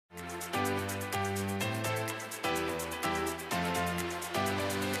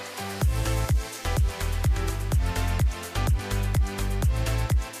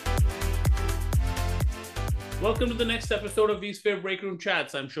Welcome to the next episode of vSphere Breakroom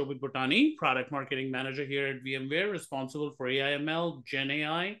Chats. I'm Shobhit Bhutani, Product Marketing Manager here at VMware, responsible for AI/ML, Gen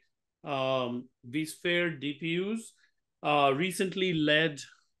AI, vSphere DPUs. Recently led,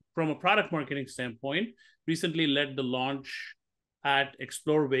 from a product marketing standpoint, recently led the launch at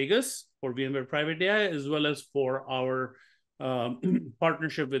Explore Vegas for VMware Private AI, as well as for our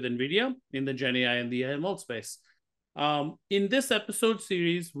partnership with NVIDIA in the Gen AI and the AI/ML space. In this episode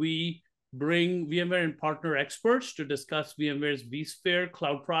series, we bring VMware and partner experts to discuss VMware's vSphere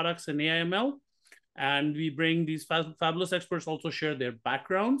cloud products and AI/ML. And we bring these fabulous experts also share their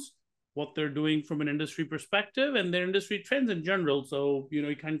backgrounds, what they're doing from an industry perspective, and their industry trends in general. So,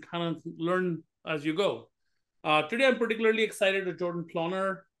 you can kind of learn as you go. Today, I'm particularly excited to Jordan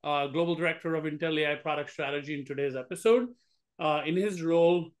Plawner, Global Director of Intel AI Product Strategy in today's episode. In his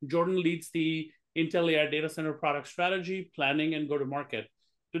role, Jordan leads the Intel AI Data Center Product Strategy, Planning, and Go-to-Market.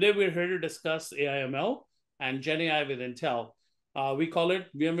 Today, we're here to discuss AI/ML and Gen AI with Intel. We call it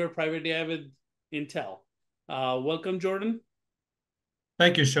VMware Private AI with Intel. Welcome, Jordan.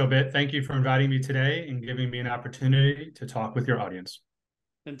 Thank you, Shobhit. Thank you for inviting me today and giving me an opportunity to talk with your audience.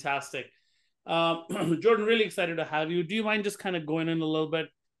 Fantastic. Jordan, really excited to have you. Do you mind just kind of going in a little bit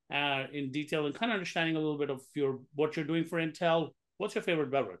in detail and kind of understanding a little bit of what you're doing for Intel? What's your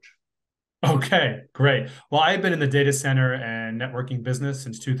favorite beverage? Okay, great. Well, I've been in the data center and networking business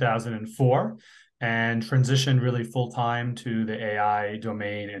since 2004 and transitioned really full-time to the AI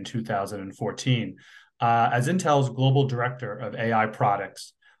domain in 2014. As Intel's global director of AI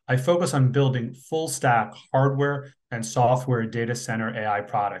products, I focus on building full-stack hardware and software data center AI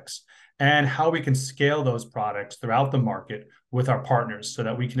products and how we can scale those products throughout the market with our partners so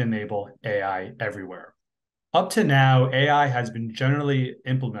that we can enable AI everywhere. Up to now, AI has been generally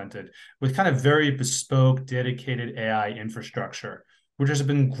implemented with kind of very bespoke, dedicated AI infrastructure, which has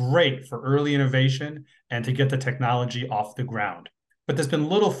been great for early innovation and to get the technology off the ground. But there's been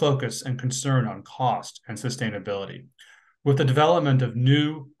little focus and concern on cost and sustainability. With the development of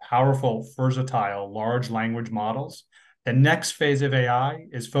new, powerful, versatile, large language models, the next phase of AI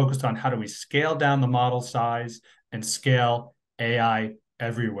is focused on how do we scale down the model size and scale AI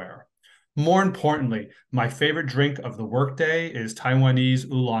everywhere. More importantly, my favorite drink of the workday is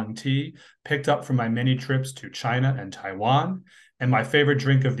Taiwanese oolong tea, picked up from my many trips to China and Taiwan. And my favorite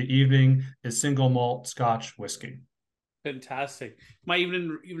drink of the evening is single malt Scotch whiskey. Fantastic. My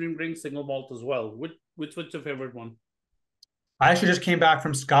evening drink single malt as well. What's your favorite one? I actually just came back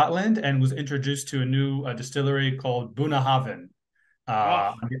from Scotland and was introduced to a new distillery called Bunnahabhain Oh,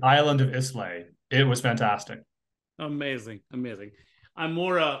 on the island of Islay. It was fantastic. amazing. I'm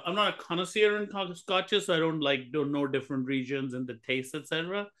not a connoisseur in scotches, so I don't know different regions and the taste,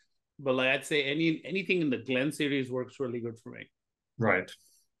 etc. But I'd say anything in the Glen series works really good for me. Right.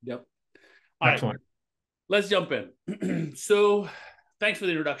 Yep. All right, Excellent. let's jump in. So, thanks for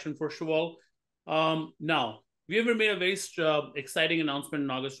the introduction, first of all. Now, we ever made a very exciting announcement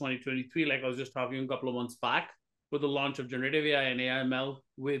in August 2023, like I was just talking a couple of months back, with the launch of generative AI and AI/ML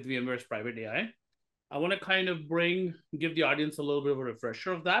with VMware's Private AI. I want to kind of give the audience a little bit of a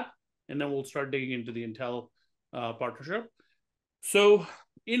refresher of that, and then we'll start digging into the Intel partnership. So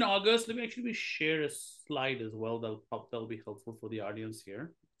in August, let me actually share a slide as well that'll be helpful for the audience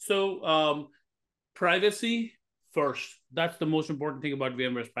here. So privacy first. That's the most important thing about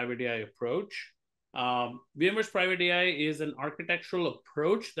VMware's Private AI approach. VMware's Private AI is an architectural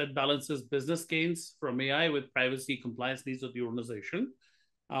approach that balances business gains from AI with privacy compliance needs of the organization.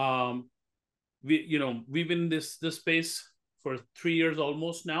 We've been in this space for 3 years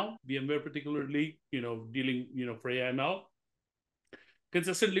almost now. VMware particularly, dealing, for AI/ML.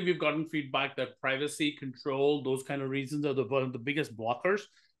 Consistently, we've gotten feedback that privacy, control, those kind of reasons are one of the biggest blockers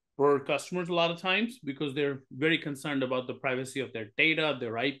for customers a lot of times because they're very concerned about the privacy of their data,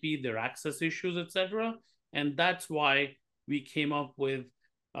 their IP, their access issues, etc. And that's why we came up with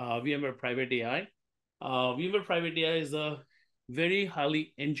VMware Private AI. VMware Private AI is a very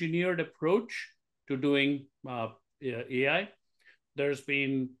highly engineered approach to doing AI. There's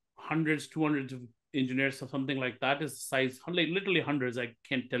been hundreds, 200s of engineers or something like that. Is size literally hundreds. I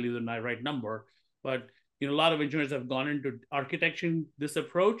can't tell you the right number, but a lot of engineers have gone into architecting this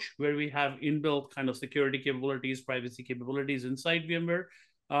approach where we have inbuilt kind of security capabilities, privacy capabilities inside VMware,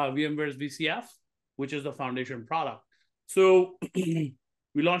 VMware's VCF, which is the foundation product. So we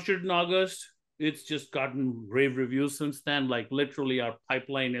launched it in August. It's just gotten rave reviews since then. Literally our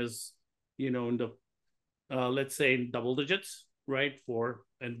pipeline is, in the, let's say in double digits, right?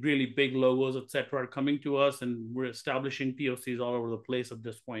 And really big logos, etc., are coming to us, and we're establishing POCs all over the place at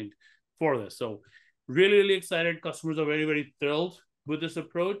this point for this. So really, really excited. Customers are very, very thrilled with this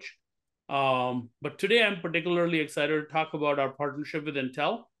approach. But today I'm particularly excited to talk about our partnership with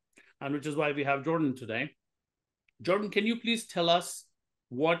Intel, and which is why we have Jordan today. Jordan, can you please tell us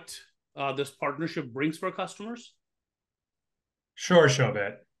what this partnership brings for customers? Sure,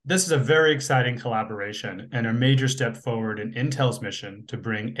 Shobhit. This is a very exciting collaboration and a major step forward in Intel's mission to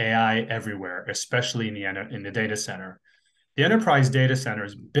bring AI everywhere, especially in the data center. The enterprise data center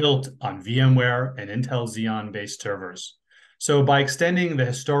is built on VMware and Intel Xeon-based servers. So by extending the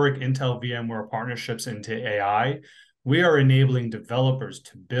historic Intel VMware partnerships into AI, we are enabling developers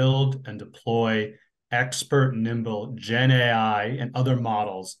to build and deploy expert, nimble Gen AI and other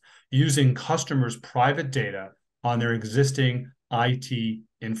models using customers' private data on their existing IT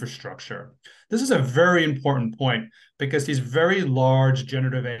infrastructure. This is a very important point because these very large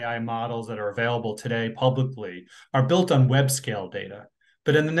generative AI models that are available today publicly are built on web scale data.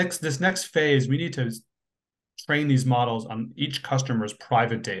 But in this next phase, we need to train these models on each customer's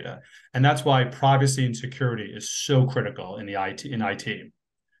private data. And that's why privacy and security is so critical in IT.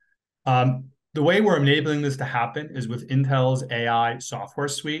 The way we're enabling this to happen is with Intel's AI software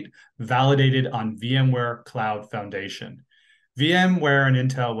suite validated on VMware Cloud Foundation. VMware and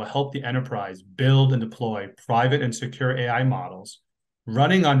Intel will help the enterprise build and deploy private and secure AI models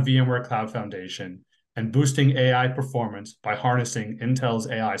running on VMware Cloud Foundation and boosting AI performance by harnessing Intel's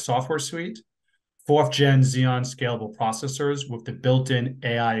AI software suite, 4th gen Xeon scalable processors with the built-in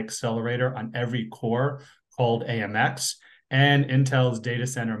AI accelerator on every core called AMX, and Intel's Data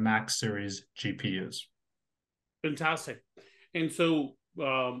Center Max series GPUs. Fantastic. And so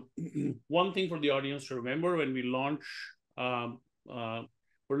one thing for the audience to remember when we launch, we're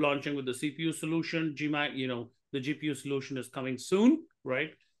launching with the CPU solution, GMAC, the GPU solution is coming soon,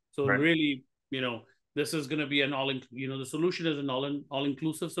 right? So right. Really, this is going to be an the solution is an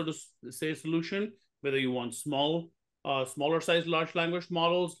all-inclusive, so to say, solution, whether you want smaller size large language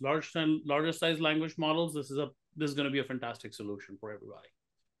models, larger size language models, this is going to be a fantastic solution for everybody.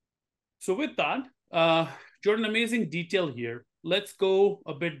 So with that, Jordan, amazing detail here. Let's go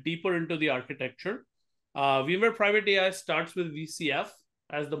a bit deeper into the architecture. VMware Private AI starts with VCF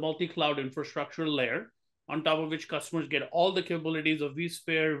as the multi-cloud infrastructure layer, on top of which customers get all the capabilities of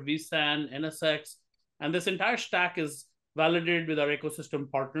vSphere, vSAN, NSX, and this entire stack is validated with our ecosystem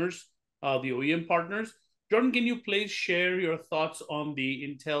partners, the OEM partners. Jordan, can you please share your thoughts on the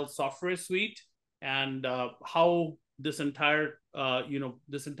Intel software suite and how this entire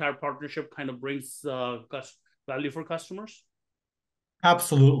partnership kind of brings value for customers?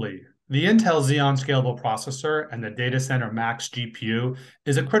 Absolutely. The Intel Xeon Scalable Processor and the Data Center Max GPU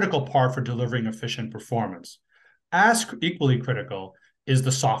is a critical part for delivering efficient performance. As equally critical is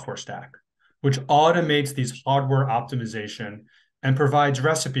the software stack, which automates these hardware optimization and provides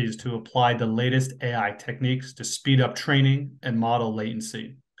recipes to apply the latest AI techniques to speed up training and model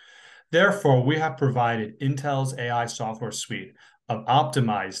latency. Therefore, we have provided Intel's AI software suite of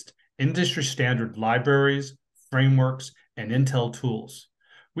optimized industry-standard libraries, frameworks, and Intel tools.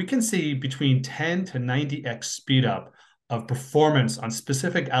 We can see between 10 to 90x speed up of performance on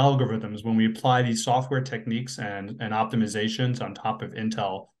specific algorithms when we apply these software techniques and optimizations on top of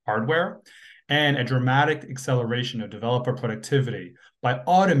Intel hardware, and a dramatic acceleration of developer productivity by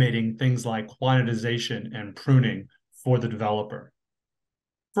automating things like quantization and pruning for the developer.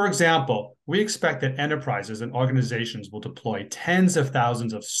 For example, we expect that enterprises and organizations will deploy tens of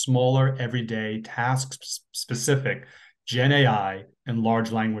thousands of smaller, everyday, task-specific Gen AI and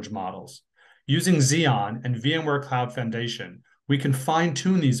large language models. Using Xeon and VMware Cloud Foundation, we can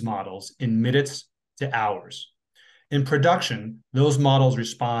fine-tune these models in minutes to hours. In production, those models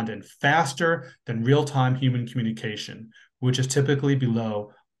respond in faster than real-time human communication, which is typically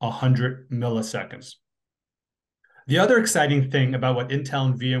below 100 milliseconds. The other exciting thing about what Intel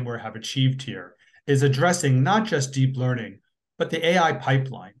and VMware have achieved here is addressing not just deep learning, but the AI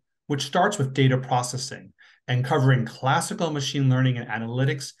pipeline, which starts with data processing and covering classical machine learning and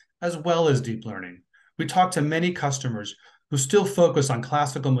analytics, as well as deep learning. We talk to many customers who still focus on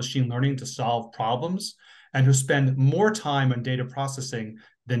classical machine learning to solve problems and who spend more time on data processing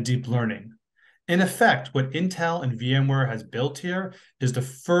than deep learning. In effect, what Intel and VMware has built here is the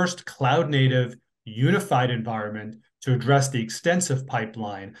first cloud-native unified environment to address the extensive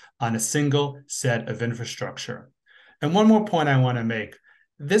pipeline on a single set of infrastructure. And one more point I want to make.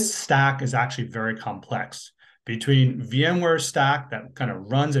 This stack is actually very complex. Between VMware stack that kind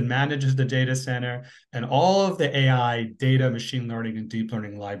of runs and manages the data center and all of the AI, data, machine learning, and deep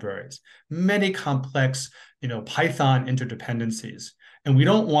learning libraries, many complex, Python interdependencies. And we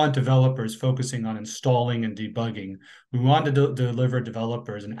don't want developers focusing on installing and debugging. We want to deliver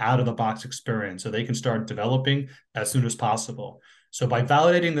developers an out-of-the-box experience so they can start developing as soon as possible. So by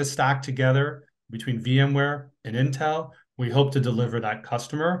validating this stack together between VMware and Intel, we hope to deliver that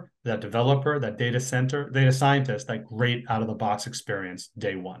customer, that developer, that data scientist, that great out-of-the-box experience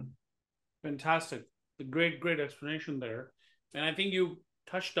day one. Fantastic. A great explanation there. And I think you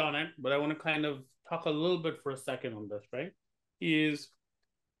touched on it, but I want to kind of talk a little bit for a second on this, right? Is,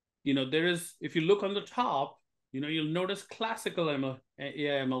 there is, if you look on the top, you'll notice classical AI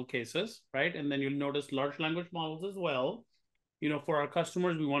ML cases, right? And then you'll notice large language models as well. For our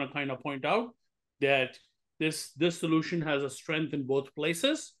customers, we want to kind of point out that this solution has a strength in both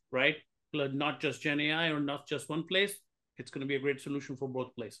places, right? Not just Gen AI or not just one place. It's going to be a great solution for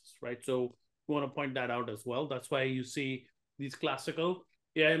both places, right? So we want to point that out as well. That's why you see these classical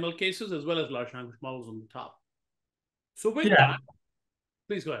AI ML cases as well as large language models on the top. So with that,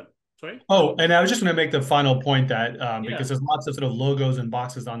 please go ahead. Sorry. Oh, and I was just going to make the final point that because there's lots of sort of logos and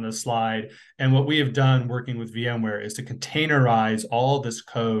boxes on this slide, and what we have done working with VMware is to containerize all this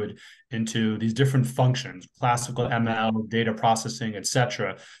code into these different functions, classical ML, data processing, et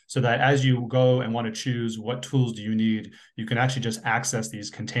cetera, so that as you go and want to choose what tools do you need, you can actually just access these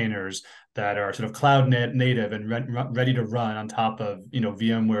containers that are sort of cloud native and ready to run on top of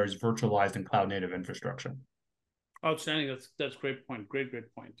VMware's virtualized and cloud native infrastructure. Outstanding. That's great point. Great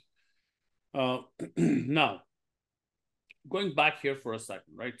point. Now, going back here for a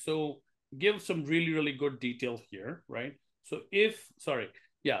second, right? So give some really good detail here, right? So if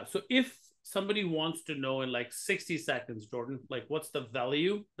somebody wants to know in like 60 seconds, Jordan, like what's the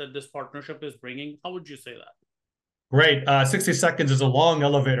value that this partnership is bringing, how would you say that? Great. 60 seconds is a long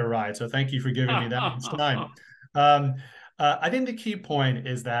elevator ride, so thank you for giving me that much time. I think the key point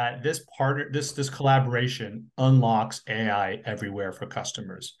is that this collaboration unlocks AI everywhere for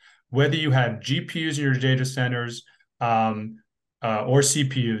customers. Whether you have GPUs in your data centers or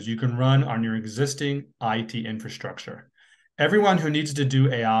CPUs, you can run on your existing IT infrastructure. Everyone who needs to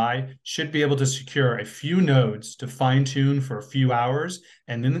do AI should be able to secure a few nodes to fine-tune for a few hours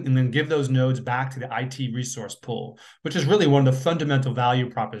and then give those nodes back to the IT resource pool, which is really one of the fundamental value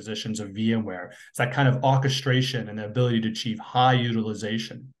propositions of VMware. It's that kind of orchestration and the ability to achieve high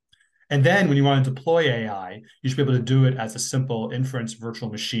utilization. And then when you want to deploy AI, you should be able to do it as a simple inference virtual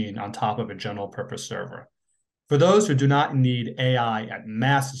machine on top of a general purpose server. For those who do not need AI at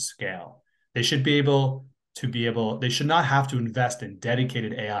massive scale, they should not have to invest in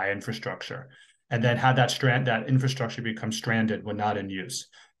dedicated AI infrastructure and then have that infrastructure become stranded when not in use.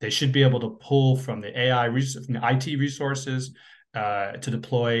 They should be able to pull from the from the IT resources to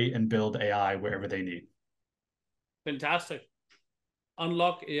deploy and build AI wherever they need. Fantastic.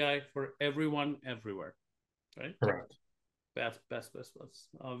 Unlock AI for everyone, everywhere, right? Correct. Best.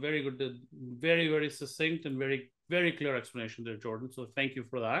 Very good. Very succinct and very clear explanation there, Jordan. So thank you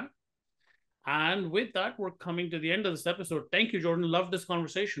for that. And with that, we're coming to the end of this episode. Thank you, Jordan. Love this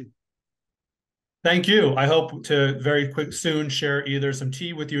conversation. Thank you. I hope to soon share either some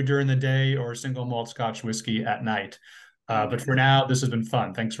tea with you during the day or single malt Scotch whiskey at night. But for now, this has been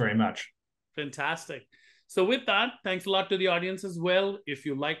fun. Thanks very much. Fantastic. So with that, thanks a lot to the audience as well. If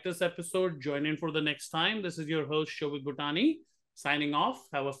you like this episode, join in for the next time. This is your host, Shobhit Bhutani, signing off.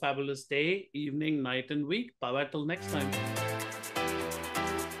 Have a fabulous day, evening, night, and week. Bye-bye till next time.